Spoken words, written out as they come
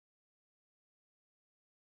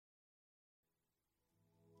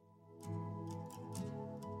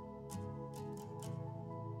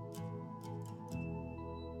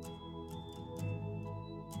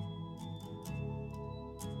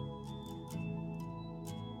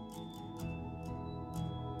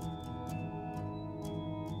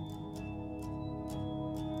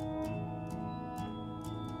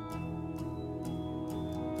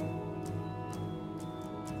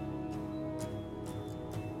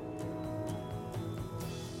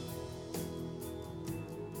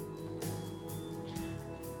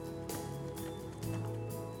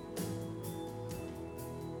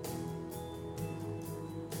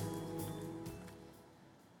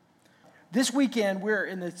This weekend, we're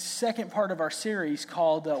in the second part of our series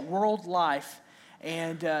called World Life,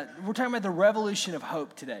 and we're talking about the revolution of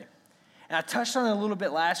hope today. And I touched on it a little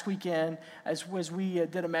bit last weekend as we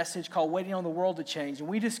did a message called Waiting on the World to Change. And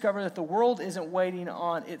we discovered that the world isn't waiting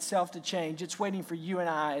on itself to change. It's waiting for you and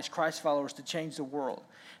I as Christ followers to change the world.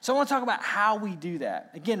 So I want to talk about how we do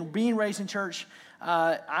that. Again, being raised in church,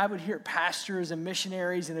 I would hear pastors and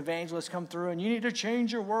missionaries and evangelists come through, and you need to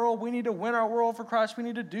change your world. We need to win our world for Christ. We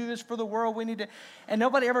need to do this for the world. And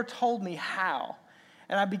nobody ever told me how.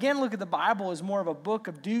 And I began to look at the Bible as more of a book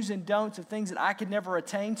of do's and don'ts of things that I could never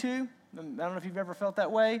attain to. I don't know if you've ever felt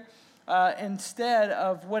that way. Instead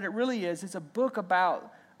of what it really is, it's a book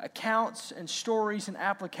about accounts and stories and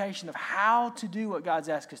application of how to do what God's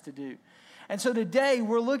asked us to do. And so today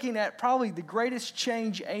we're looking at probably the greatest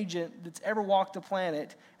change agent that's ever walked the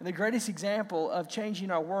planet, and the greatest example of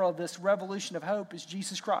changing our world, this revolution of hope, is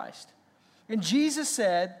Jesus Christ. And Jesus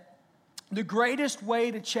said, the greatest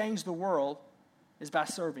way to change the world is by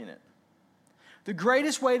serving it. The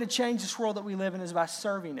greatest way to change this world that we live in is by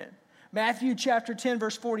serving it. Matthew chapter 10,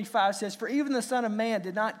 verse 45 says, "For even the Son of Man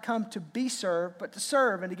did not come to be served, but to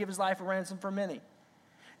serve and to give his life a ransom for many."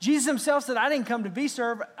 Jesus himself said, I didn't come to be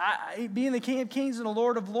served. Being the King of Kings and the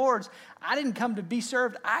Lord of Lords, I didn't come to be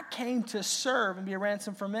served. I came to serve and be a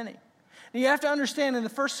ransom for many. Now you have to understand, in the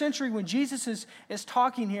first century when Jesus is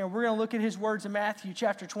talking here, and we're going to look at his words in Matthew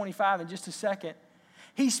chapter 25 in just a second,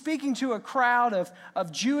 he's speaking to a crowd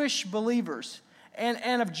of Jewish believers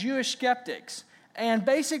and of Jewish skeptics. And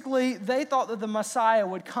basically, they thought that the Messiah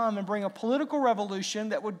would come and bring a political revolution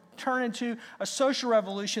that would turn into a social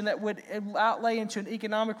revolution that would outlay into an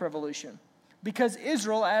economic revolution. Because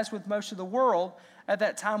Israel, as with most of the world at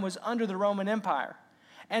that time, was under the Roman Empire.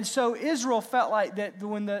 And so Israel felt like that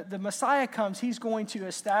when the Messiah comes, he's going to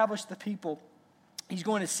establish the people. He's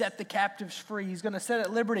going to set the captives free. He's going to set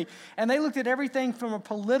at liberty. And they looked at everything from a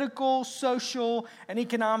political, social, and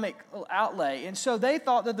economic outlay. And so they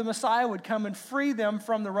thought that the Messiah would come and free them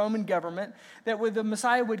from the Roman government, that the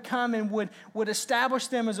Messiah would come and would establish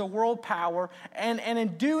them as a world power, and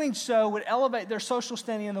in doing so would elevate their social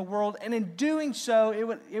standing in the world, and in doing so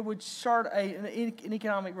it would start an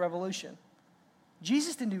economic revolution.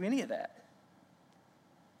 Jesus didn't do any of that.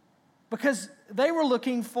 Because they were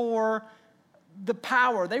looking for the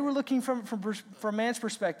power. They were looking from man's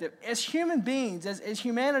perspective. As human beings, as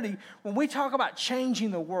humanity, when we talk about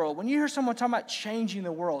changing the world, when you hear someone talking about changing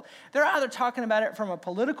the world, they're either talking about it from a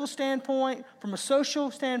political standpoint, from a social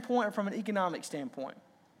standpoint, or from an economic standpoint.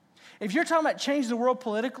 If you're talking about changing the world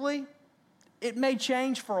politically, it may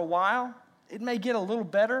change for a while. It may get a little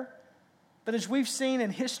better. But as we've seen in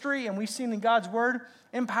history and we've seen in God's word,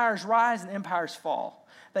 empires rise and empires fall.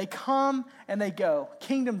 They come and they go.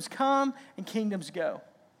 Kingdoms come and kingdoms go.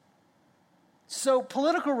 So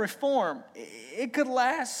political reform, it could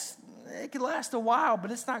last a while, but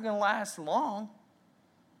it's not going to last long.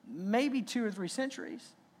 Maybe 2 or 3 centuries.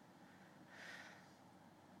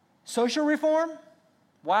 Social reform,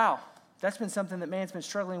 wow, that's been something that man's been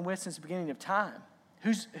struggling with since the beginning of time.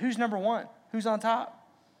 Who's number one? Who's on top?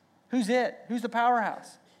 Who's it? Who's the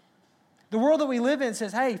powerhouse? The world that we live in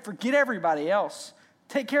says, hey, forget everybody else.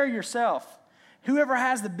 Take care of yourself. Whoever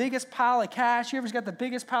has the biggest pile of cash, whoever's got the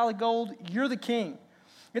biggest pile of gold, you're the king.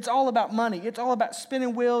 It's all about money. It's all about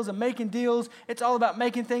spinning wheels and making deals. It's all about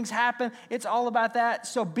making things happen. It's all about that.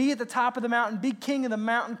 So be at the top of the mountain. Be king of the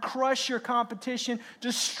mountain. Crush your competition.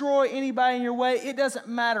 Destroy anybody in your way. It doesn't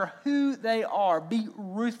matter who they are. Be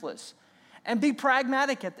ruthless. And be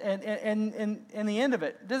pragmatic in the end of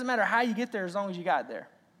it. It doesn't matter how you get there as long as you got there.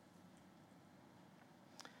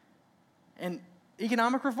 And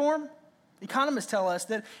economic reform, economists tell us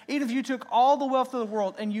that even if you took all the wealth of the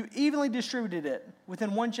world and you evenly distributed it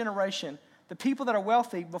within one generation, the people that are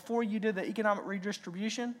wealthy before you did the economic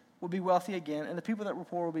redistribution will be wealthy again, and the people that were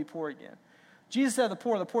poor will be poor again. Jesus said, the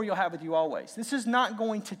poor you'll have with you always. This is not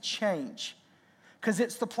going to change because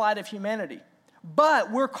it's the plight of humanity. But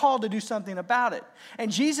we're called to do something about it.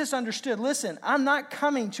 And Jesus understood, listen, I'm not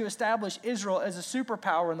coming to establish Israel as a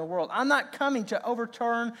superpower in the world. I'm not coming to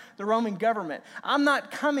overturn the Roman government. I'm not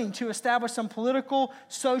coming to establish some political,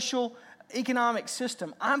 social, economic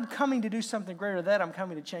system. I'm coming to do something greater than that. I'm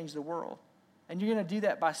coming to change the world. And you're going to do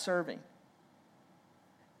that by serving.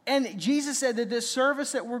 And Jesus said that this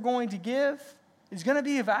service that we're going to give is going to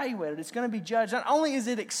be evaluated. It's going to be judged. Not only is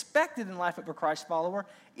it expected in life of a Christ follower,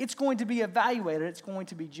 it's going to be evaluated. It's going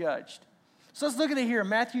to be judged. So let's look at it here.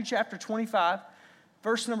 Matthew chapter 25,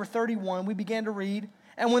 verse number 31. We began to read,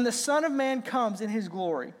 "And when the Son of Man comes in his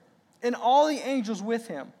glory, and all the angels with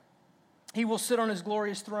him, he will sit on his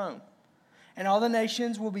glorious throne. And all the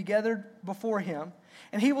nations will be gathered before him.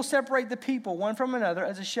 And he will separate the people one from another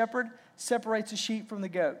as a shepherd separates the sheep from the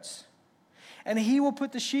goats. And he will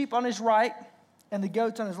put the sheep on his right and the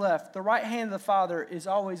goats on his left. The right hand of the Father is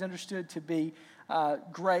always understood to be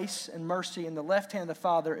grace and mercy, and the left hand of the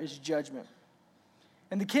Father is judgment.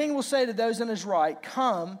 And the king will say to those on his right,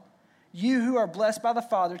 "Come, you who are blessed by the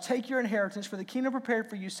Father, take your inheritance, for the kingdom prepared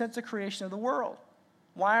for you since the creation of the world."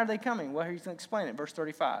 Why are they coming? Well, he's going to explain it. Verse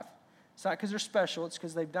 35. It's not because they're special. It's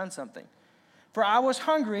because they've done something. "For I was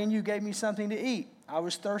hungry, and you gave me something to eat. I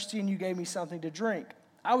was thirsty, and you gave me something to drink.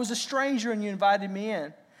 I was a stranger, and you invited me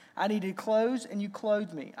in. I needed clothes, and you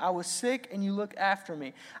clothed me. I was sick, and you looked after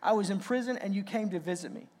me. I was in prison, and you came to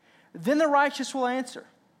visit me." Then the righteous will answer,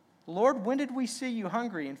 "Lord, when did we see you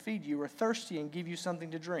hungry and feed you, or thirsty and give you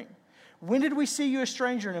something to drink? When did we see you a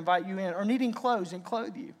stranger and invite you in, or needing clothes and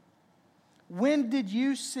clothe you? When did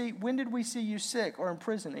we see you sick or in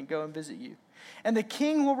prison and go and visit you?" And the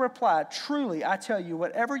king will reply, "Truly, I tell you,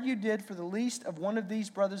 whatever you did for the least of one of these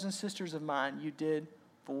brothers and sisters of mine, you did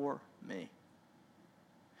for me."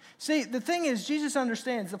 See, the thing is, Jesus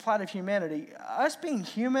understands the plight of humanity. Us being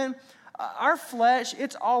human, our flesh,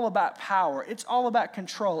 it's all about power. It's all about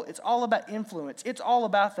control. It's all about influence. It's all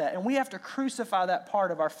about that. And we have to crucify that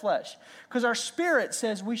part of our flesh. Because our spirit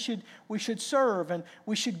says we should serve and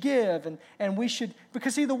we should give and we should,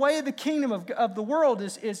 because see, the way of the kingdom of the world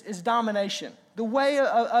is domination. The way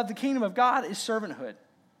of the kingdom of God is servanthood.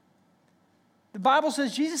 The Bible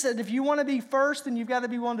says, Jesus said, if you want to be first, then you've got to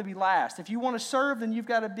be willing to be last. If you want to serve, then you've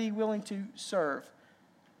got to be willing to serve.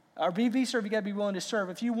 Or be served, you've got to be willing to serve.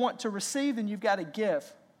 If you want to receive, then you've got to give.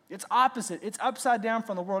 It's opposite. It's upside down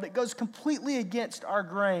from the world. It goes completely against our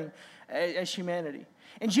grain as humanity.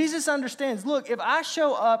 And Jesus understands, look, if I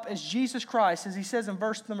show up as Jesus Christ, as he says in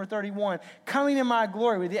verse number 31, coming in my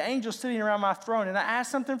glory with the angels sitting around my throne, and I ask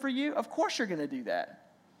something for you, of course you're going to do that.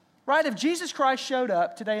 Right? If Jesus Christ showed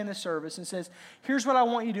up today in this service and says, "Here's what I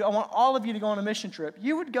want you to do. I want all of you to go on a mission trip,"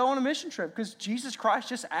 you would go on a mission trip because Jesus Christ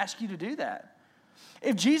just asked you to do that.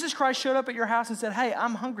 If Jesus Christ showed up at your house and said, "Hey,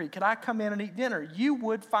 I'm hungry. Could I come in and eat dinner?" you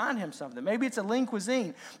would find him something. Maybe it's a lean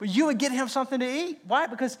cuisine, but you would get him something to eat. Why?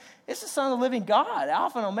 Because it's the Son of the living God,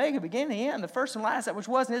 Alpha and Omega, beginning and end, the first and last, that which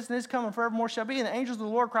was and is and is coming, forevermore shall be. And the angels of the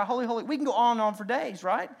Lord cry, "Holy, holy." We can go on and on for days,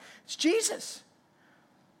 right? It's Jesus.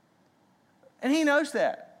 And he knows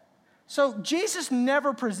that. So Jesus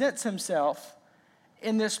never presents himself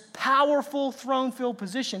in this powerful throne-filled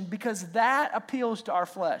position because that appeals to our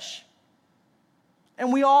flesh.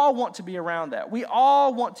 And we all want to be around that. We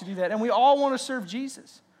all want to do that. And we all want to serve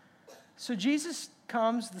Jesus. So Jesus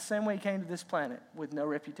comes the same way he came to this planet, with no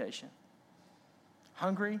reputation.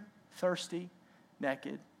 Hungry, thirsty,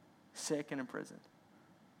 naked, sick, and imprisoned.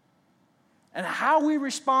 And how we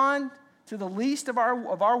respond to the least of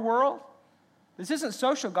our world, this isn't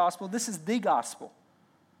social gospel, this is the gospel.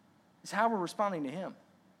 It's how we're responding to him.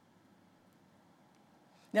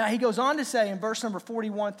 Now, he goes on to say in verse number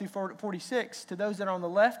 41 through 46, to those that are on the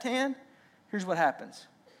left hand, here's what happens.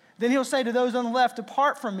 Then he'll say to those on the left,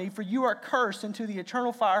 "Depart from me, for you are cursed into the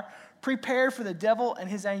eternal fire, prepared for the devil and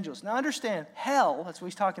his angels." Now understand, hell, that's what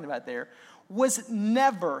he's talking about there, was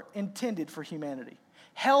never intended for humanity.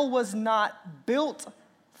 Hell was not built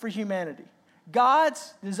for humanity.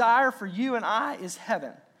 God's desire for you and I is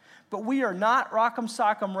heaven. But we are not rock'em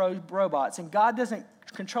sock'em robots, and God doesn't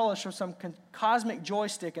control us from some cosmic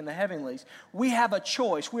joystick in the heavenlies. We have a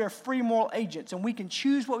choice. We are free moral agents, and we can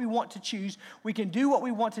choose what we want to choose. We can do what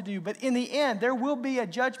we want to do. But in the end, there will be a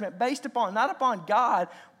judgment based upon, not upon God,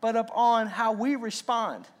 but upon how we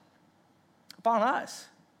respond, upon us.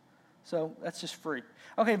 So that's just free.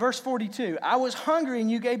 Okay, verse 42. "I was hungry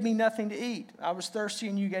and you gave me nothing to eat. I was thirsty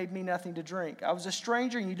and you gave me nothing to drink. I was a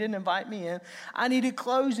stranger and you didn't invite me in. I needed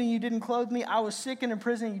clothes and you didn't clothe me. I was sick and in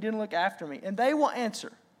prison and you didn't look after me." And they will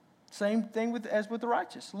answer, same thing as with the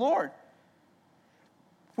righteous. "Lord,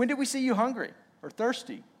 when did we see you hungry or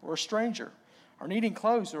thirsty or a stranger or needing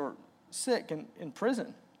clothes or sick and in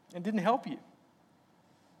prison and didn't help you?"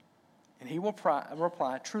 And he will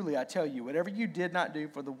reply, "Truly, I tell you, whatever you did not do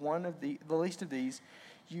for the one of the least of these,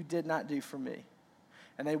 you did not do for me."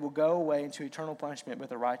 And they will go away into eternal punishment, but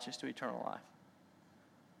the righteous to eternal life.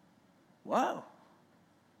 Whoa.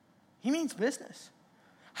 He means business.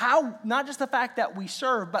 How, not just the fact that we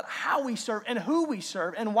serve, but how we serve and who we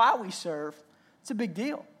serve and why we serve. It's a big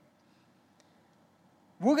deal.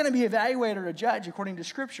 We're going to be evaluated or judged according to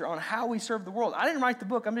Scripture on how we serve the world. I didn't write the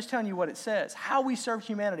book. I'm just telling you what it says. How we serve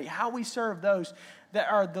humanity. How we serve those that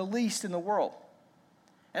are the least in the world.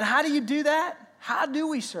 And how do you do that? How do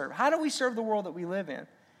we serve? How do we serve the world that we live in?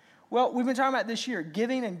 Well, we've been talking about this year,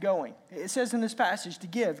 giving and going. It says in this passage to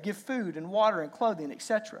give food and water and clothing,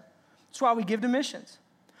 etc. That's why we give to missions.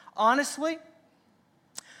 Honestly,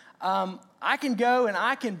 I can go and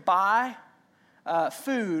I can buy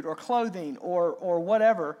food or clothing or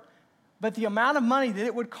whatever, but the amount of money that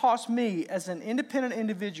it would cost me as an independent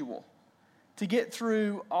individual to get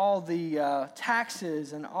through all the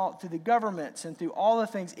taxes and all through the governments and through all the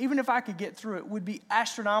things, even if I could get through it, would be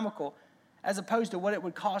astronomical as opposed to what it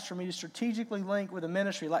would cost for me to strategically link with a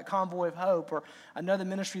ministry like Convoy of Hope or another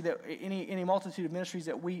ministry that any multitude of ministries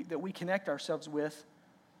that we connect ourselves with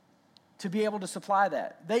to be able to supply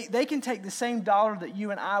that. They can take the same dollar that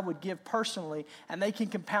you and I would give personally and they can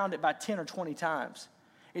compound it by 10 or 20 times.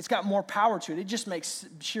 It's got more power to it. It just makes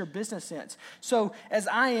sheer business sense. So as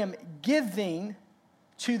I am giving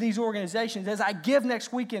to these organizations, as I give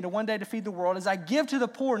next weekend to One Day to Feed the World, as I give to the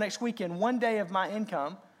poor next weekend, 1 day of my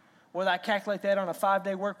income, whether I calculate that on a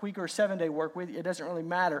 5-day work week or a 7-day work week, it doesn't really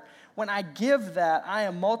matter. When I give that, I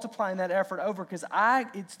am multiplying that effort over because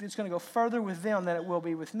it's going to go further with them than it will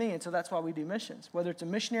be with me. And so that's why we do missions. Whether it's a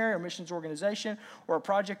missionary or missions organization or a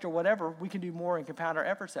project or whatever, we can do more and compound our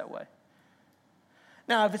efforts that way.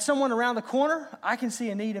 Now, if it's someone around the corner, I can see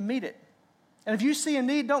a need and meet it. And if you see a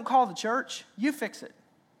need, don't call the church. You fix it.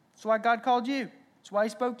 That's why God called you. That's why he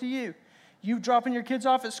spoke to you. You dropping your kids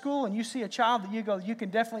off at school and you see a child that you can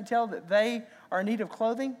definitely tell that they are in need of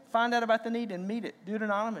clothing, find out about the need and meet it. Do it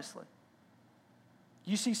anonymously.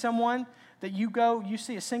 You see someone that you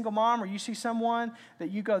see a single mom or you see someone that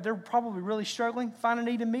you go, they're probably really struggling, find a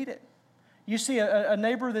need and meet it. You see a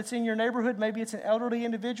neighbor that's in your neighborhood, maybe it's an elderly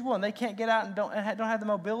individual and they can't get out and don't have the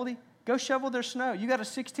mobility. Go shovel their snow. You got a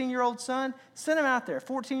 16-year-old son, send him out there.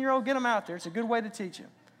 14-year-old, get him out there. It's a good way to teach him.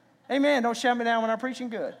 Amen. Don't shut me down when I'm preaching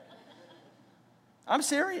good. I'm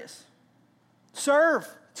serious. Serve.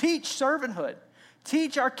 Teach servanthood.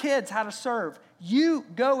 Teach our kids how to serve. You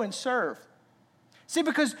go and serve. See,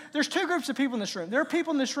 because there's two groups of people in this room. There are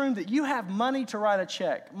people in this room that you have money to write a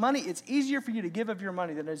check. Money, it's easier for you to give of your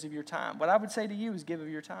money than it is of your time. What I would say to you is give of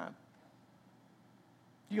your time.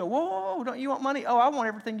 You go, whoa, don't you want money? Oh, I want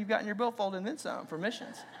everything you've got in your billfold and then some for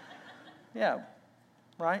missions. Yeah,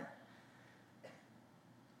 right?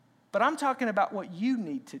 But I'm talking about what you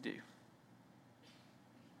need to do.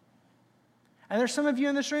 And there's some of you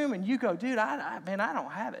in this room and you go, dude, I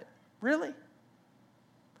don't have it. Really?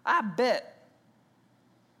 I bet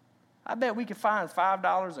we could find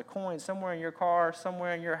 $5 a coin somewhere in your car,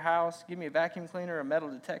 somewhere in your house. Give me a vacuum cleaner, a metal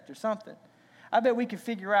detector, something. I bet we could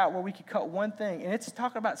figure out where we could cut one thing. And it's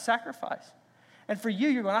talking about sacrifice. And for you,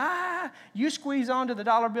 you're going, you squeeze onto the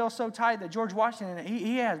dollar bill so tight that George Washington,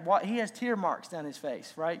 he has tear marks down his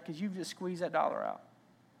face, right? Because you've just squeezed that dollar out.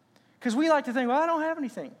 Because we like to think, well, I don't have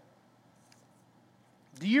anything.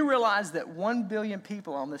 Do you realize that 1 billion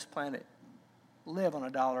people on this planet live on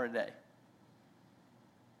 $1 a day?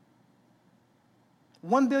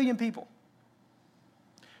 1 billion people.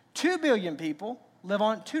 2 billion people live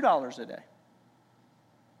on $2 a day.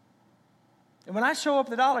 And when I show up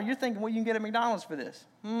the dollar, you're thinking, well, you can get at McDonald's for this.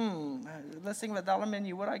 Let's think about the dollar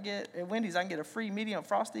menu. What I get at Wendy's, I can get a free medium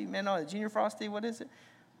frosty, a junior frosty. What is it?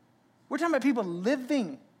 We're talking about people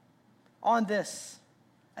living on this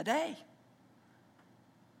a day.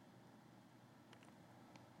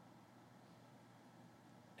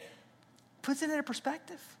 Puts it into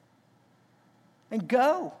perspective. And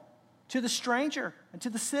go to the stranger and to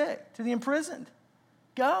the sick, to the imprisoned.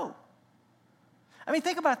 Go. I mean,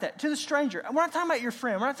 think about that. To the stranger. We're not talking about your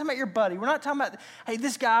friend. We're not talking about your buddy. We're not talking about, hey,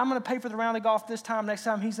 this guy, I'm going to pay for the round of golf this time. Next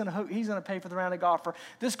time, he's going to pay for the round of golf. Or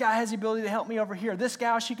this guy has the ability to help me over here. This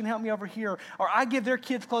gal, she can help me over here. Or I give their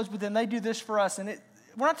kids clothes, but then they do this for us. And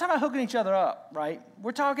we're not talking about hooking each other up, right?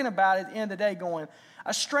 We're talking about, at the end of the day, going,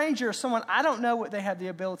 a stranger is someone, I don't know what they have the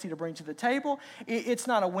ability to bring to the table. It's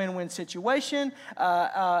not a win-win situation.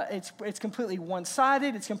 It's completely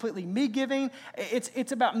one-sided. It's completely me giving.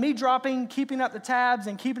 It's about me dropping, keeping up the tabs,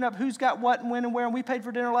 and keeping up who's got what and when and where. And we paid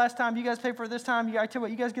for dinner last time. You guys paid for it this time. I tell you what,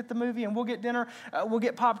 you guys get the movie, and we'll get dinner. We'll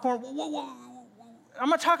get popcorn.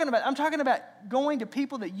 I'm talking about going to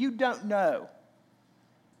people that you don't know,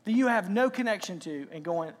 that you have no connection to, and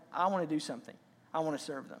going, I want to do something. I want to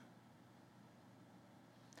serve them.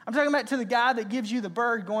 I'm talking about to the guy that gives you the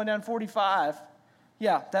bird going down 45.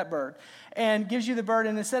 Yeah, that bird. And gives you the bird,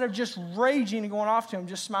 and instead of just raging and going off to him,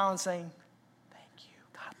 just smile and saying, thank you,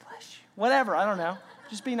 God bless you. Whatever, I don't know.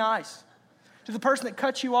 Just be nice. To the person that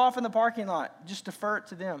cuts you off in the parking lot, just defer it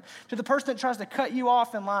to them. To the person that tries to cut you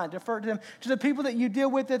off in line, defer it to them. To the people that you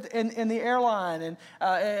deal with in the airline and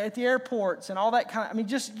at the airports and all that kind of,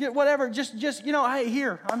 just whatever. Just hey,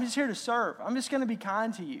 here, I'm just here to serve. I'm just going to be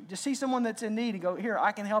kind to you. Just see someone that's in need and go, here,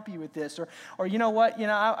 I can help you with this. Or you know what,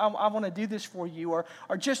 I want to do this for you. Or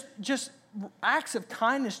just acts of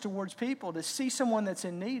kindness towards people, to see someone that's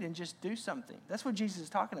in need and just do something. That's what Jesus is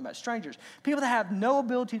talking about. Strangers, people that have no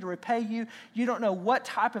ability to repay you. You don't know what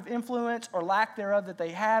type of influence or lack thereof that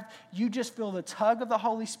they have. You just feel the tug of the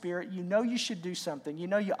Holy Spirit. You know you should do something. You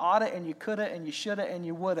know you oughta and you coulda and you shoulda and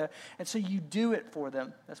you woulda. And so you do it for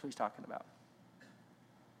them. That's what he's talking about.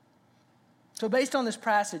 So based on this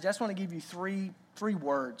passage, I just want to give you three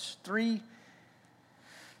words, three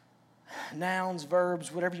nouns,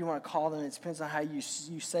 verbs, whatever you want to call them. It depends on how you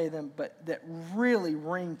say them, but that really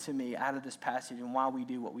ring to me out of this passage and why we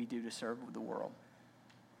do what we do to serve the world.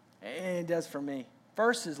 And it does for me.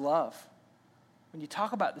 First is love. When you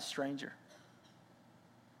talk about the stranger,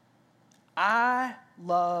 I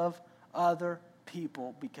love other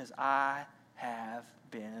people because I have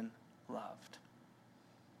been loved.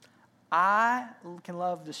 I can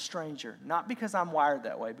love the stranger, not because I'm wired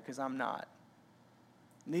that way, because I'm not.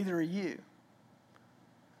 Neither are you.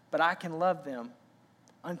 But I can love them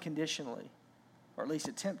unconditionally, or at least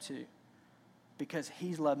attempt to, because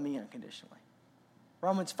he's loved me unconditionally.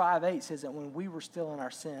 Romans 5:8 says that when we were still in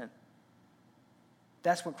our sin,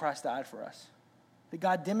 that's when Christ died for us. That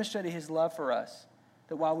God demonstrated his love for us,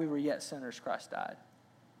 that while we were yet sinners, Christ died.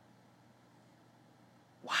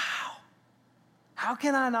 Wow. How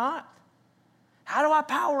can I not? How do I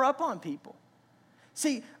power up on people?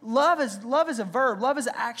 See, love is a verb. Love is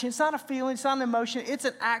an action. It's not a feeling. It's not an emotion. It's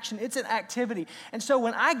an action. It's an activity. And so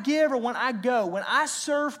when I give or when I go, when I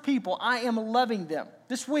serve people, I am loving them.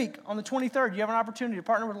 This week, on the 23rd, you have an opportunity to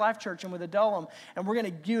partner with Life Church and with Adullam, and we're going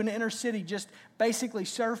to do an inner city, just basically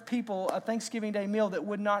serve people a Thanksgiving Day meal that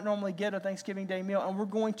would not normally get a Thanksgiving Day meal, and we're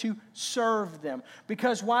going to serve them.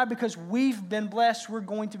 Because why? Because we've been blessed. We're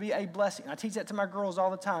going to be a blessing. I teach that to my girls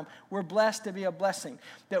all the time. We're blessed to be a blessing.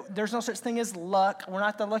 That there's no such thing as luck. We're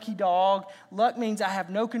not the lucky dog. Luck means I have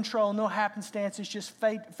no control, no happenstance. It's just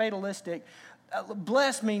fatalistic.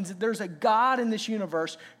 Blessed means that there's a God in this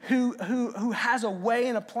universe who has a way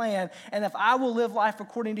and a plan, and if I will live life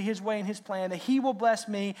according to his way and his plan, that he will bless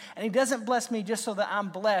me, and he doesn't bless me just so that I'm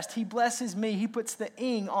blessed. He blesses me. He puts the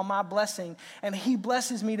ing on my blessing, and he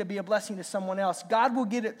blesses me to be a blessing to someone else. God will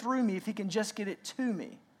get it through me if he can just get it to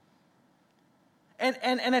me. And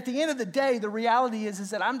at the end of the day, the reality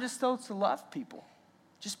is that I'm just supposed to love people.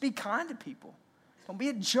 Just be kind to people. Don't be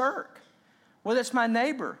a jerk. Whether it's my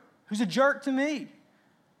neighbor who's a jerk to me,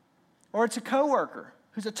 or it's a coworker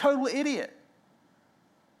who's a total idiot.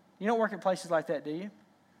 You don't work at places like that, do you?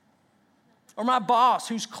 Or my boss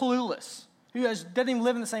who's clueless, who doesn't even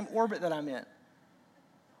live in the same orbit that I'm in.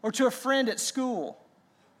 Or to a friend at school.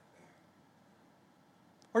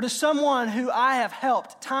 Or to someone who I have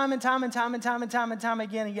helped time and time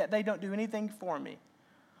again, and yet they don't do anything for me.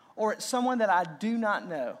 Or it's someone that I do not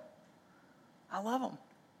know. I love them.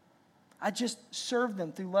 I just serve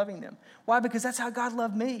them through loving them. Why? Because that's how God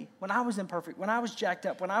loved me when I was imperfect, when I was jacked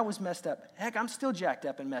up, when I was messed up. Heck, I'm still jacked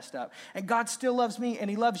up and messed up. And God still loves me,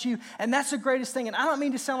 and he loves you. And that's the greatest thing. And I don't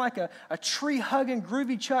mean to sound like a tree-hugging,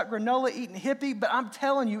 groovy Chuck, granola-eating hippie, but I'm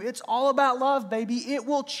telling you, it's all about love, baby. It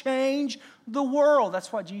will change the world.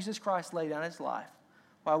 That's why Jesus Christ laid down his life.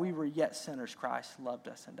 While we were yet sinners, Christ loved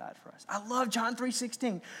us and died for us. I love John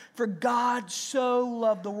 3:16. For God so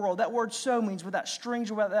loved the world. That word so means without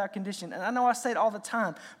strings or without condition. And I know I say it all the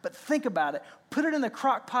time, but think about it. Put it in the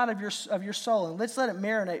crock pot of your soul and let's let it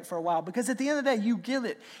marinate for a while. Because at the end of the day, you get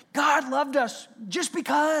it. God loved us just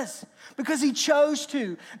because. Because he chose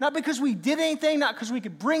to. Not because we did anything, not because we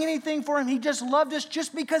could bring anything for him. He just loved us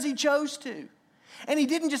just because he chose to. And he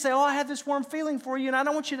didn't just say, I have this warm feeling for you, and I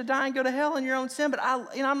don't want you to die and go to hell in your own sin, but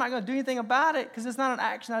I'm not going to do anything about it because it's not an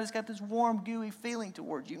action. I just got this warm, gooey feeling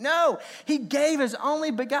towards you. No, he gave his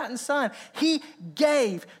only begotten son. He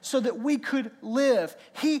gave so that we could live.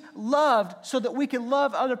 He loved so that we could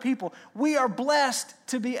love other people. We are blessed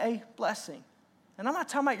to be a blessing. And I'm not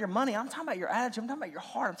talking about your money. I'm talking about your attitude. I'm talking about your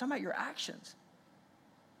heart. I'm talking about your actions.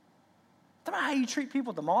 I'm talking about how you treat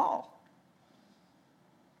people at the mall.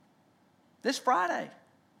 This Friday,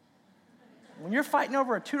 when you're fighting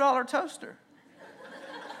over a $2 toaster.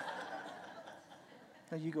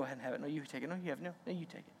 No, you go ahead and have it. No, you take it. No, you have it. No, you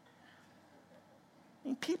take it. I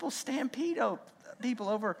mean, people stampede people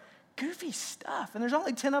over goofy stuff, and there's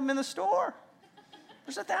only 10 of them in the store.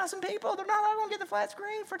 There's 1,000 people. They're not all going to get the flat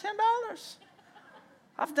screen for $10.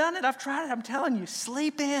 I've done it. I've tried it. I'm telling you,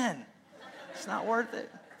 sleep in. It's not worth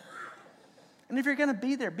it. And if you're going to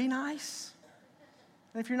be there, be nice.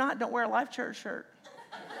 And if you're not, don't wear a Life Church shirt.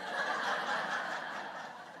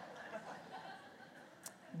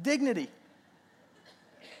 Dignity.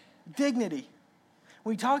 Dignity.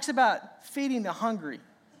 When he talks about feeding the hungry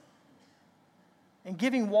and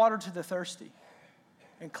giving water to the thirsty,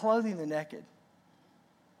 and clothing the naked.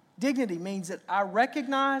 Dignity means that I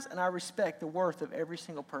recognize and I respect the worth of every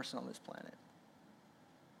single person on this planet.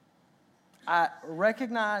 I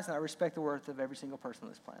recognize and I respect the worth of every single person on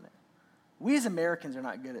this planet. We as Americans are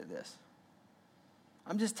not good at this.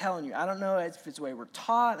 I'm just telling you, I don't know if it's the way we're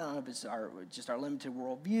taught, I don't know if it's just our limited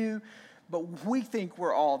worldview, but we think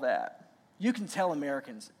we're all that. You can tell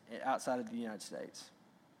Americans outside of the United States.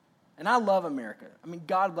 And I love America. I mean,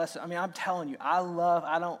 God bless it. I mean, I'm telling you, I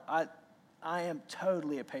am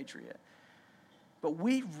totally a patriot. But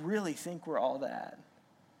we really think we're all that.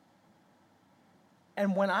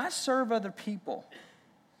 And when I serve other people,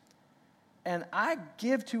 and I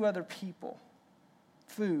give to other people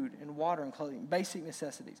food and water and clothing, basic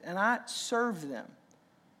necessities, and I serve them,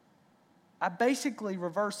 I basically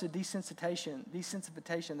reverse the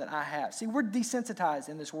desensitization that I have. See, we're desensitized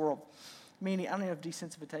in this world. Meaning, I don't know if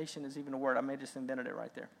desensitization is even a word. I may have just invented it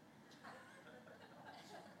right there.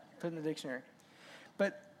 Put it in the dictionary.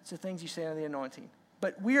 But it's the things you say on the anointing.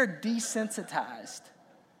 But we are desensitized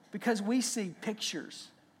because we see pictures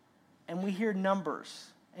and we hear numbers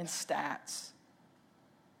and stats.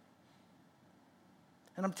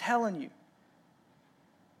 And I'm telling you,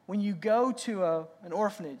 when you go to an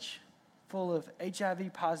orphanage full of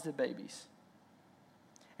HIV-positive babies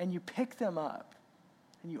and you pick them up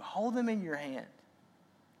and you hold them in your hand,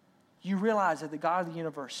 you realize that the God of the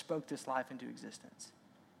universe spoke this life into existence.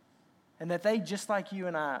 And that they, just like you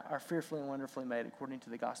and I, are fearfully and wonderfully made according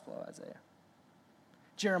to the gospel of Isaiah.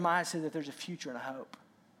 Jeremiah said that there's a future and a hope.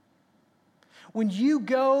 When you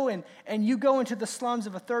go and you go into the slums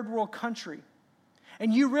of a third world country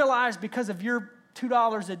and you realize because of your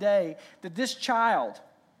 $2 a day that this child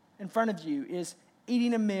in front of you is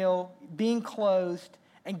eating a meal, being clothed,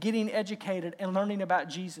 and getting educated and learning about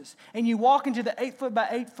Jesus. And you walk into the 8-foot by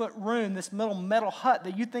 8-foot room, this little metal hut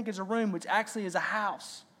that you think is a room, which actually is a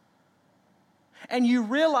house. And you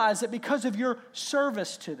realize that because of your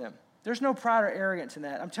service to them, there's no pride or arrogance in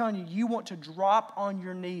that. I'm telling you, you want to drop on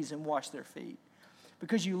your knees and wash their feet.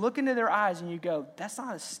 Because you look into their eyes and you go, that's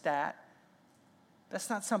not a stat. That's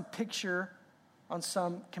not some picture on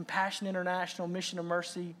some Compassion International Mission of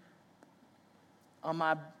Mercy on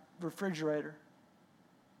my refrigerator.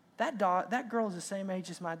 That girl is the same age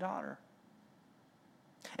as my daughter.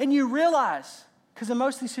 And you realize, because in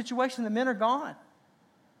most of these situations, the men are gone.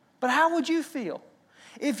 But how would you feel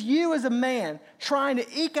if you as a man trying to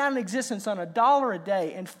eke out an existence on $1 a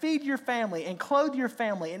day and feed your family and clothe your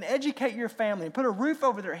family and educate your family and put a roof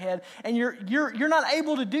over their head and you're not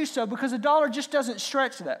able to do so because $1 just doesn't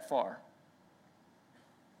stretch that far?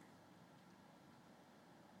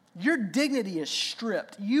 Your dignity is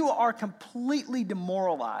stripped. You are completely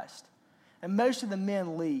demoralized. And most of the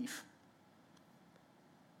men leave.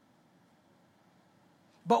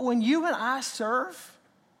 But when you and I serve,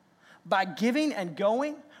 by giving and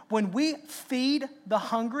going, when we feed the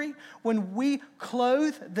hungry, when we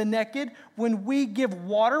clothe the naked, when we give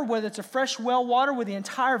water, whether it's a fresh well water where the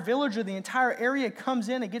entire village or the entire area comes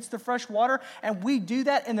in and gets the fresh water, and we do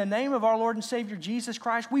that in the name of our Lord and Savior Jesus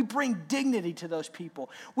Christ, we bring dignity to those people.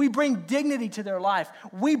 We bring dignity to their life.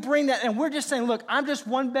 We bring that, and we're just saying, look, I'm just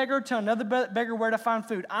one beggar to another beggar where to find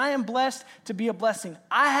food. I am blessed to be a blessing.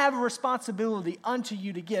 I have a responsibility unto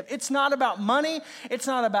you to give. It's not about money. It's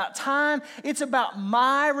not about time. It's about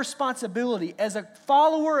my responsibility as a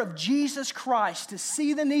follower of Jesus Christ to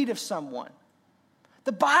see the need of someone.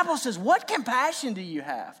 The Bible says, what compassion do you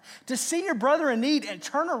have to see your brother in need and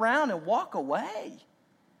turn around and walk away?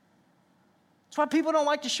 That's why people don't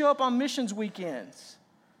like to show up on missions weekends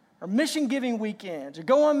or mission giving weekends or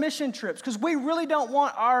go on mission trips, because we really don't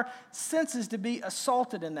want our senses to be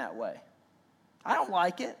assaulted in that way. I don't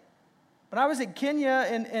like it. When I was at Kenya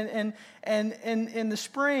in the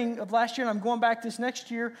spring of last year, and I'm going back this next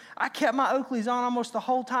year, I kept my Oakleys on almost the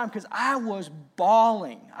whole time because I was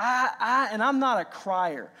bawling. And I'm not a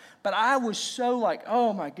crier, but I was so like,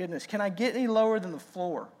 oh my goodness, can I get any lower than the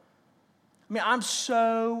floor? I mean, I'm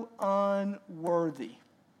so unworthy.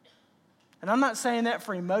 And I'm not saying that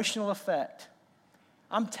for emotional effect.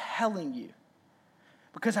 I'm telling you.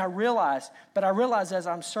 Because I realize as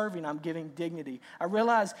I'm serving, I'm giving dignity. I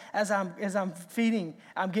realize as I'm feeding,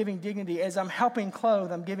 I'm giving dignity. As I'm helping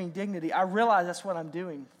clothe, I'm giving dignity. I realize that's what I'm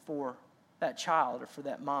doing for that child or for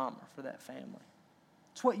that mom or for that family.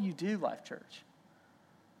 It's what you do, Life Church.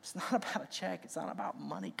 It's not about a check. It's not about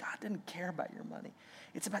money. God doesn't care about your money.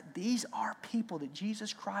 It's about these are people that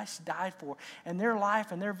Jesus Christ died for, and their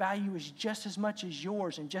life and their value is just as much as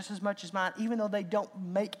yours and just as much as mine, even though they don't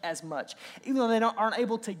make as much, even though they aren't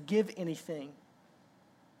able to give anything.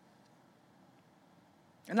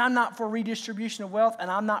 And I'm not for redistribution of wealth, and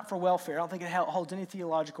I'm not for welfare. I don't think it holds any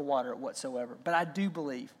theological water whatsoever. But I do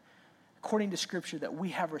believe, according to Scripture, that we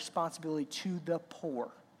have responsibility to the poor.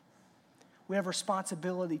 We have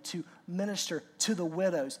responsibility to minister to the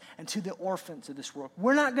widows and to the orphans of this world.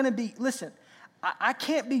 We're not going to be, listen, I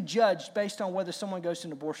can't be judged based on whether someone goes to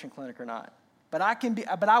an abortion clinic or not. But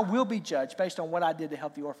I will be judged based on what I did to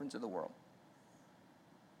help the orphans of the world.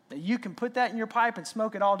 Now, you can put that in your pipe and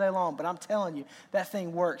smoke it all day long, but I'm telling you, that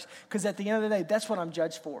thing works. Because at the end of the day, that's what I'm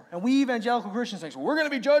judged for. And we evangelical Christians think, well, we're going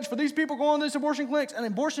to be judged for these people going to these abortion clinics, and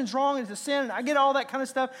abortion's wrong, and it's a sin, and I get all that kind of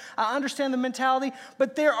stuff. I understand the mentality,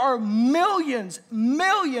 but there are millions,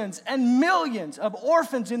 millions, and millions of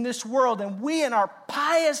orphans in this world, and we in our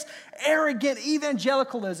pious, arrogant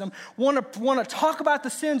evangelicalism want to talk about the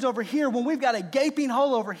sins over here when we've got a gaping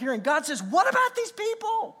hole over here, and God says, what about these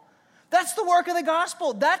people? That's the work of the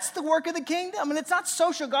gospel. That's the work of the kingdom. And it's not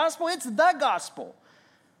social gospel, it's the gospel.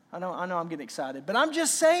 I know I'm getting excited, but I'm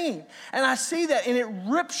just saying. And I see that, and it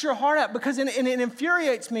rips your heart out because it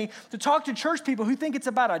infuriates me to talk to church people who think it's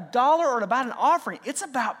about $1 or about an offering. It's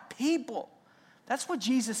about people. That's what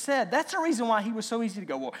Jesus said. That's the reason why he was so easy to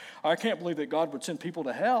go, well, I can't believe that God would send people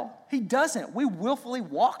to hell. He doesn't. We willfully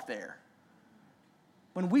walk there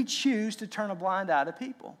when we choose to turn a blind eye to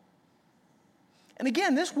people. And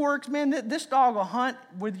again, this works, man. This dog will hunt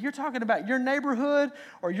whether you're talking about your neighborhood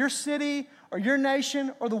or your city or your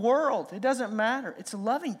nation or the world. It doesn't matter. It's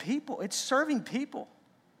loving people. It's serving people.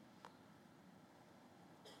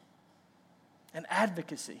 And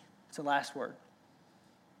advocacy. It's the last word.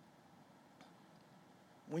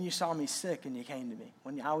 When you saw me sick and you came to me.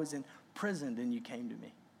 When I was imprisoned and you came to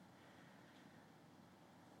me.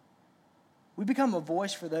 We become a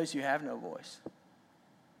voice for those who have no voice.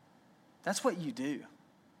 That's what you do.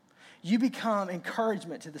 You become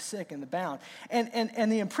encouragement to the sick and the bound.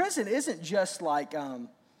 And the imprisoned isn't just like,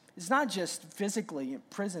 it's not just physically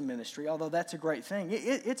prison ministry, although that's a great thing.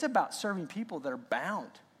 It's about serving people that are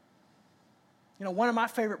bound. You know, one of my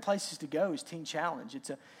favorite places to go is Teen Challenge.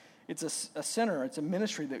 It's a center, it's a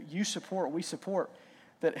ministry that you support, we support,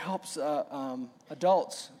 that helps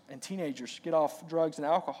adults and teenagers get off drugs and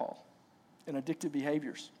alcohol and addictive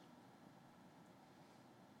behaviors.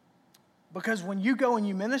 Because when you go and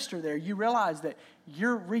you minister there, you realize that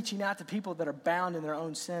you're reaching out to people that are bound in their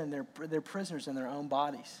own sin. They're prisoners in their own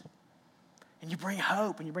bodies. And you bring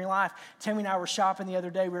hope and you bring life. Tammy and I were shopping the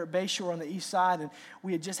other day. We were at Bayshore on the east side, and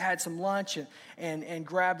we had just had some lunch and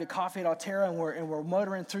grabbed a coffee at Altera, and we're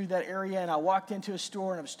motoring through that area. And I walked into a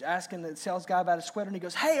store, and I was asking the sales guy about a sweater, and he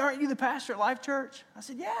goes, hey, aren't you the pastor at Life Church? I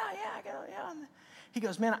said, yeah. He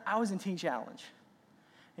goes, man, I was in Teen Challenge.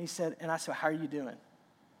 And he said, and I said, how are you doing?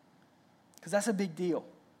 Because that's a big deal.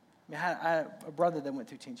 I had a brother that went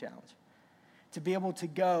through Teen Challenge. To be able to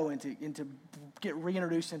go and to get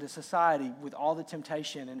reintroduced into society with all the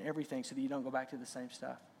temptation and everything so that you don't go back to the same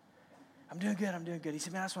stuff. I'm doing good. He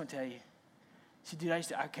said, man, I just want to tell you. He said, dude,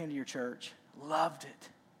 I came to your church, loved it.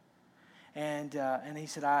 And he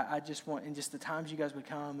said, I just want, and just the times you guys would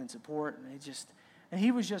come and support, and he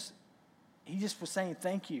just was saying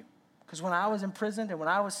thank you. Because when I was imprisoned and when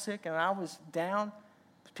I was sick and I was down,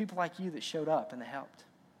 people like you that showed up and that helped.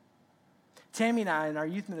 Tammy and I, in our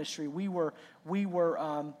youth ministry, we were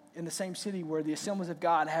in the same city where the Assemblies of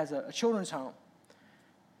God has a children's home.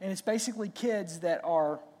 And it's basically kids that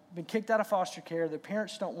are been kicked out of foster care. Their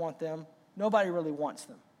parents don't want them. Nobody really wants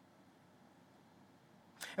them.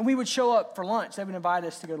 And we would show up for lunch. They would invite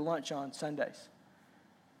us to go to lunch on Sundays.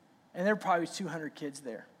 And there were probably 200 kids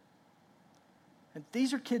there. And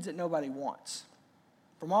these are kids that nobody wants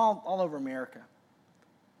from all over America.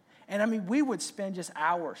 And I mean, we would spend just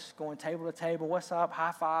hours going table to table, what's up,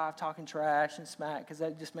 high five, talking trash and smack, because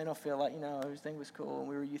that just made them feel like, everything was cool, and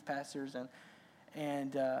we were youth pastors.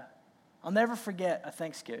 And I'll never forget a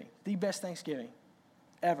Thanksgiving, the best Thanksgiving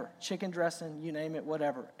ever. Chicken dressing, you name it,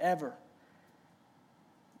 whatever, ever.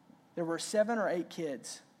 There were 7 or 8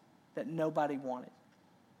 kids that nobody wanted.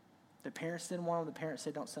 The parents didn't want them. The parents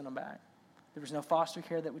said, don't send them back. There was no foster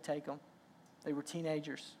care that would take them. They were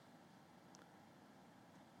teenagers.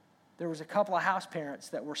 There was a couple of house parents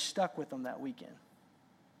that were stuck with them that weekend.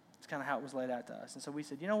 It's kind of how it was laid out to us. And so we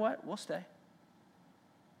said, you know what? We'll stay.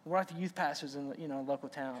 We're like the youth pastors in the local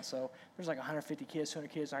town. So there's like 150 kids, 200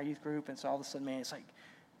 kids in our youth group. And so all of a sudden, man, it's like,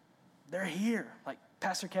 they're here. Like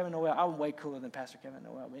Pastor Kevin Noel. I'm way cooler than Pastor Kevin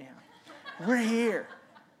Noel. But anyhow, we're here.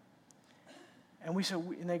 And we said,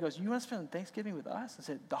 and they goes, you want to spend Thanksgiving with us? I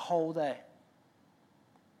said, the whole day.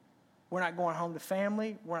 We're not going home to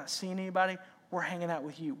family. We're not seeing anybody. we're hanging out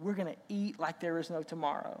with you. We're going to eat like there is no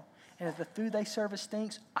tomorrow. And if the food they serve us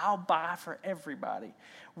stinks, I'll buy for everybody.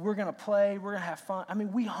 We're going to play. We're going to have fun. I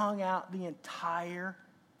mean, we hung out the entire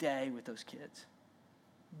day with those kids.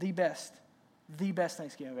 The best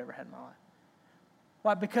Thanksgiving I've ever had in my life.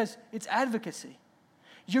 Why? Because it's advocacy.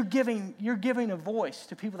 You're giving a voice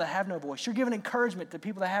to people that have no voice. You're giving encouragement to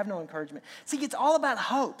people that have no encouragement. See, it's all about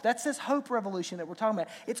hope. That's this hope revolution that we're talking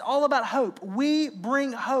about. It's all about hope. We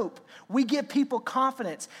bring hope. We give people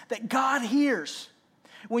confidence that God hears.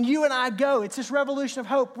 When you and I go, it's this revolution of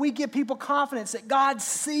hope. We give people confidence that God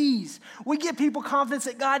sees. We give people confidence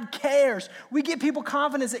that God cares. We give people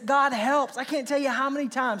confidence that God helps. I can't tell you how many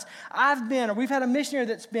times I've been, or we've had a missionary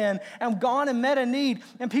that's been, and gone and met a need,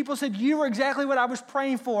 and people said, you were exactly what I was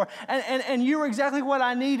praying for, and you were exactly what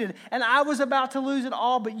I needed, and I was about to lose it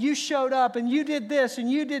all, but you showed up, and you did this,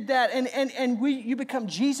 and you did that, and you become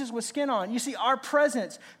Jesus with skin on. You see, our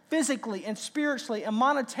presence physically and spiritually and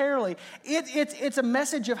monetarily, it's a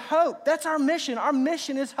message of hope. That's our mission. Our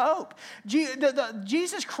mission is hope.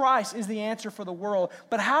 Jesus Christ is the answer for the world,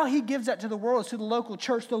 but how he gives that to the world is through the local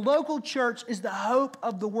church. The local church is the hope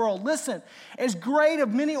of the world. Listen, as great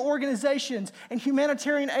of many organizations and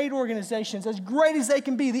humanitarian aid organizations, as great as they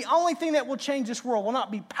can be, the only thing that will change this world will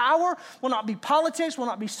not be power, will not be politics, will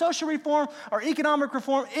not be social reform or economic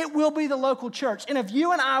reform. It will be the local church. And if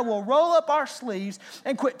you and I will roll up our sleeves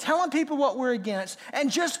and quit telling people what we're against and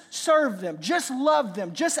just serve them, just love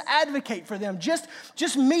them, just advocate for them, just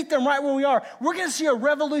meet them right where we are, we're going to see a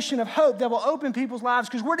revolution of hope that will open people's lives,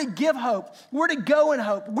 because we're to give hope. We're to go in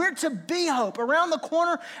hope. We're to be hope around the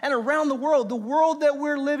corner and around the world. The world that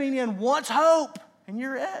we're living in wants hope, and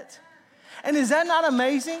you're it. And is that not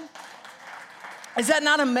amazing? Is that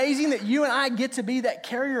not amazing that you and I get to be that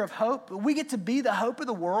carrier of hope? We get to be the hope of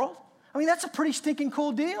the world? I mean, that's a pretty stinking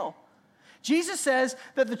cool deal. Jesus says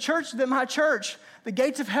that my church, the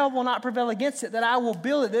gates of hell will not prevail against it, that I will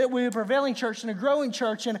build it, that it will be a prevailing church and a growing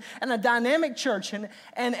church and a dynamic church.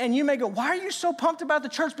 And you may go, why are you so pumped about the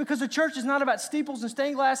church? Because the church is not about steeples and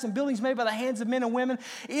stained glass and buildings made by the hands of men and women.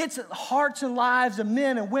 It's hearts and lives of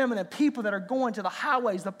men and women and people that are going to the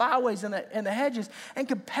highways, the byways, and the hedges and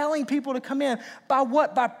compelling people to come in. By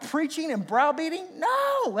what? By preaching and browbeating?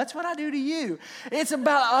 No, that's what I do to you. It's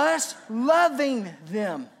about us loving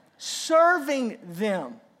them, serving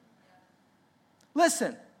them.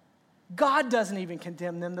 Listen, God doesn't even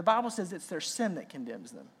condemn them. The Bible says it's their sin that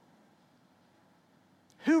condemns them.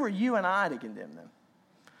 Who are you and I to condemn them?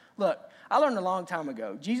 Look, I learned a long time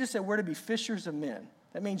ago, Jesus said we're to be fishers of men.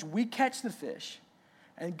 That means we catch the fish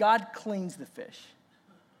and God cleans the fish.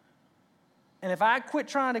 And if I quit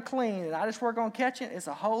trying to clean and I just work on catching, it's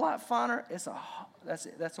a whole lot funner.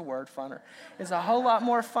 That's a word, funner. It's a whole lot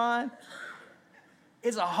more fun.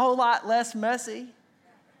 It's a whole lot less messy.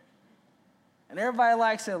 And everybody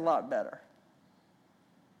likes it a lot better.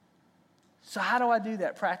 So how do I do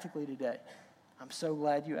that practically today? I'm so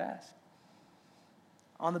glad you asked.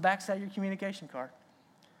 On the backside of your communication card,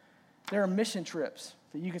 there are mission trips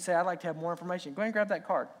that you can say, I'd like to have more information. Go ahead and grab that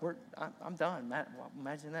card. I'm done.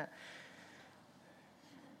 Imagine that.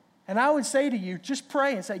 And I would say to you, just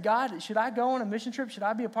pray and say, God, should I go on a mission trip? Should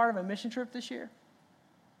I be a part of a mission trip this year?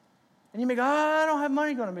 And you may go, I don't have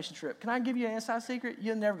money to go on a mission trip. Can I give you an inside secret?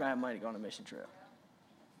 You're never going to have money to go on a mission trip.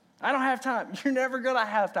 I don't have time. You're never going to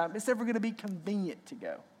have time. It's never going to be convenient to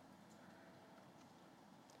go.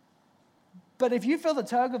 But if you feel the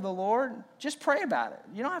tug of the Lord, just pray about it.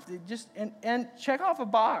 You don't have to just, and check off a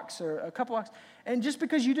box or a couple boxes. And just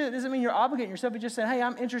because you do it doesn't mean you're obligating yourself, but just say, hey,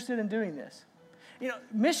 I'm interested in doing this. You know,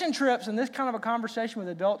 mission trips and this kind of a conversation with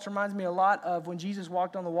adults reminds me a lot of when Jesus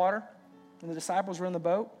walked on the water and the disciples were in the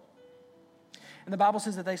boat. And the Bible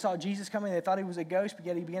says that they saw Jesus coming. They thought he was a ghost, but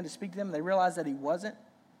yet he began to speak to them, and they realized that he wasn't.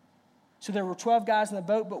 So there were 12 guys in the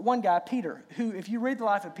boat, but one guy, Peter, who, if you read the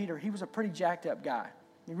life of Peter, he was a pretty jacked up guy.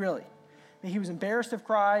 Really. He was embarrassed of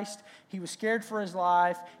Christ. He was scared for his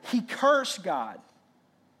life. He cursed God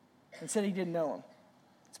and said he didn't know him.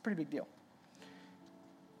 It's a pretty big deal.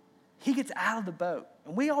 He gets out of the boat.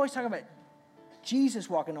 And we always talk about Jesus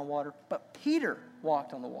walking on water, but Peter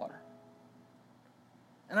walked on the water.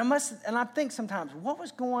 And I think sometimes, what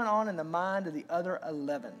was going on in the mind of the other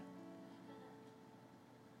 11?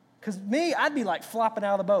 Because me, I'd be like flopping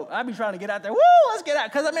out of the boat. I'd be trying to get out there. Woo, let's get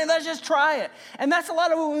out. Because, let's just try it. And that's a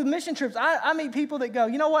lot of it with mission trips. I meet people that go,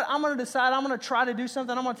 you know what, I'm going to decide. I'm going to try to do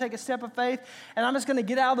something. I'm going to take a step of faith. And I'm just going to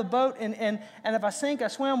get out of the boat. And if I sink, I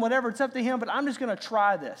swim, whatever. It's up to him. But I'm just going to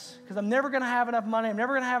try this. Because I'm never going to have enough money. I'm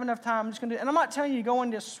never going to have enough time. I'm just going to do it. And I'm not telling you to go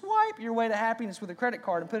and just swipe your way to happiness with a credit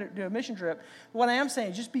card and do a mission trip. But what I am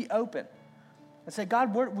saying is just be open. And say,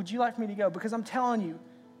 God, where would you like for me to go? Because I'm telling you,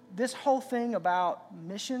 this whole thing about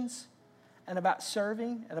missions and about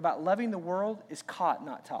serving and about loving the world is caught,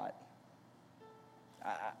 not taught.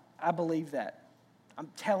 I believe that. I'm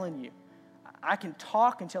telling you. I can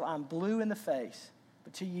talk until I'm blue in the face,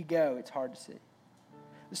 but till you go, it's hard to see.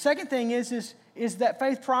 The second thing is that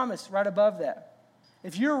faith promise right above that.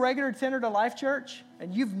 If you're a regular attender to Life Church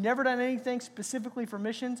and you've never done anything specifically for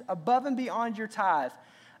missions, above and beyond your tithe,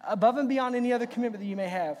 above and beyond any other commitment that you may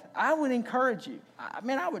have, I would encourage you,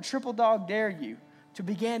 I would triple dog dare you to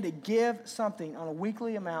begin to give something on a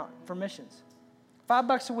weekly amount for missions.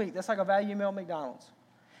 $5 a week, that's like a value meal at McDonald's.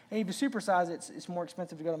 And if you supersize it, it's more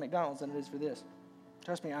expensive to go to McDonald's than it is for this.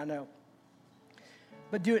 Trust me, I know.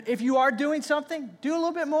 But do it. If you are doing something, do a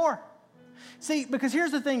little bit more. See, because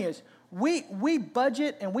here's the thing is, we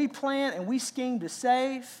budget and we plan and we scheme to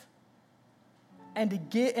save and to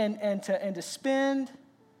get and to spend.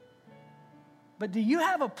 But do you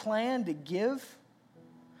have a plan to give?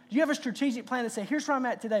 Do you have a strategic plan to say, here's where I'm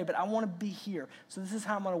at today, but I want to be here. So this is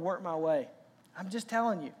how I'm going to work my way. I'm just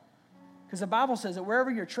telling you. Because the Bible says that wherever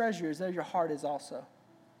your treasure is, there your heart is also.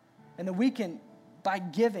 And that we can, by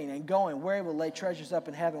giving and going, we're able to lay treasures up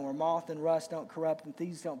in heaven where moth and rust don't corrupt and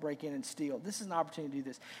thieves don't break in and steal. This is an opportunity to do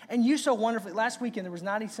this. And you so wonderfully, last weekend there was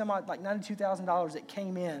 $92,000 that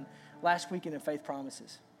came in last weekend in Faith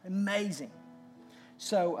Promises. Amazing.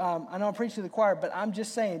 So I know I'm preaching to the choir, but I'm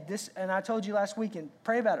just saying this, and I told you last weekend,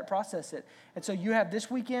 pray about it, process it. And so you have this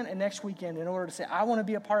weekend and next weekend in order to say, I want to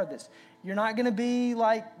be a part of this. You're not going to be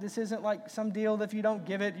like, this isn't like some deal that if you don't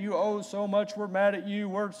give it, you owe so much, we're mad at you.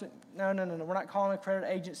 No. We're not calling a credit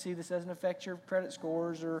agency. This doesn't affect your credit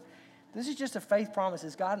scores. This is just a faith promise.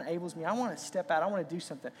 As God enables me, I want to step out. I want to do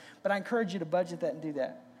something. But I encourage you to budget that and do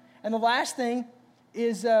that. And the last thing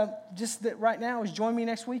is just that right now is join me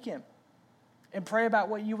next weekend. And pray about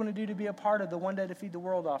what you want to do to be a part of the One Day to Feed the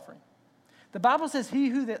World offering. The Bible says he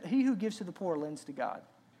who gives to the poor lends to God.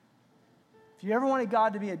 If you ever wanted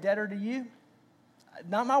God to be a debtor to you,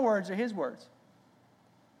 not my words, they're his words.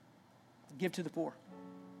 Give to the poor.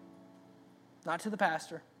 Not to the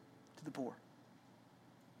pastor, to the poor.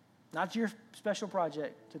 Not to your special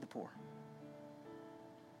project, to the poor.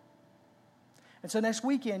 And so next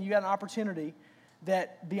weekend, you got an opportunity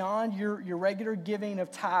that beyond your regular giving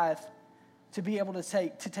of tithe, to be able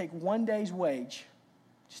to take 1 day's wage.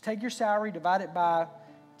 Just take your salary, divide it by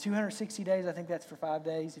 260 days. I think that's for 5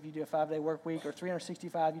 days if you do a 5-day work week, or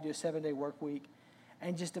 365, you do a 7-day work week.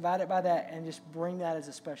 And just divide it by that and just bring that as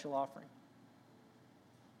a special offering.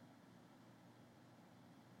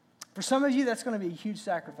 For some of you, that's going to be a huge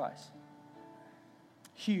sacrifice.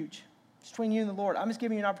 Huge. It's between you and the Lord. I'm just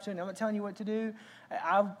giving you an opportunity. I'm not telling you what to do.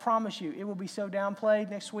 I promise you, it will be so downplayed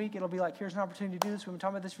next week. It'll be like, here's an opportunity to do this. We've been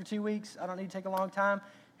talking about this for 2 weeks. I don't need to take a long time.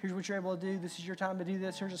 Here's what you're able to do. This is your time to do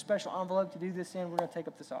this. Here's a special envelope to do this in. We're going to take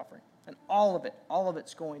up this offering. And all of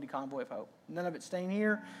it's going to Convoy of Hope. None of it's staying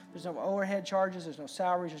here. There's no overhead charges. There's no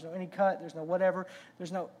salaries. There's no any cut. There's no whatever.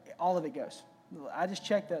 All of it goes. I just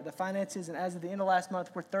checked the finances, and as of the end of last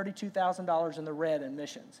month, we're $32,000 in the red in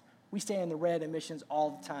missions. We stay in the red in missions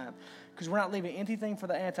all the time because we're not leaving anything for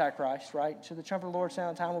the Antichrist, right? So the trumpet of the Lord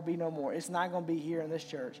sound time will be no more. It's not going to be here in this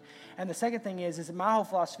church. And the second thing is that my whole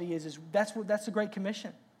philosophy is that's the Great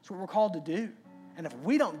Commission. It's what we're called to do. And if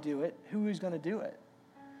we don't do it, who is going to do it?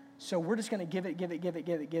 So we're just going to give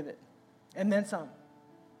it. And then some.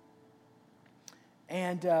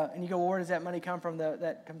 And you go, well, where does that money come from?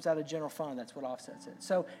 That comes out of general fund. That's what offsets it.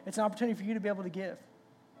 So it's an opportunity for you to be able to give.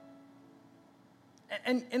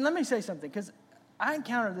 And let me say something, because I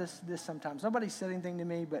encounter this sometimes. Nobody said anything to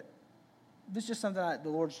me, but this is just something the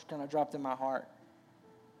Lord's kind of dropped in my heart.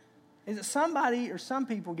 Is that somebody or some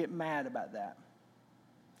people get mad about that.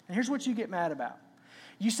 And here's what you get mad about.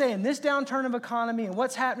 You say, in this downturn of economy and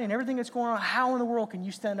what's happening and everything that's going on, how in the world can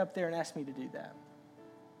you stand up there and ask me to do that?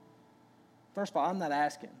 First of all, I'm not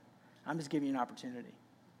asking. I'm just giving you an opportunity.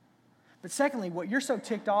 But secondly, what you're so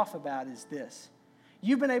ticked off about is this.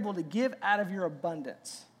 You've been able to give out of your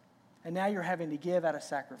abundance, and now you're having to give out of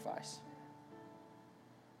sacrifice.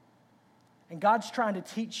 And God's trying to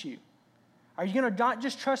teach you. Are you going to not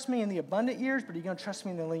just trust me in the abundant years, but are you going to trust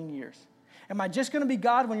me in the lean years? Am I just going to be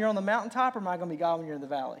God when you're on the mountaintop, or am I going to be God when you're in the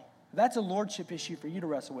valley? That's a lordship issue for you to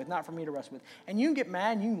wrestle with, not for me to wrestle with. And you can get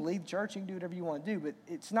mad, and you can leave church, you can do whatever you want to do, but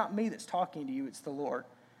it's not me that's talking to you, it's the Lord.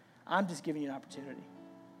 I'm just giving you an opportunity.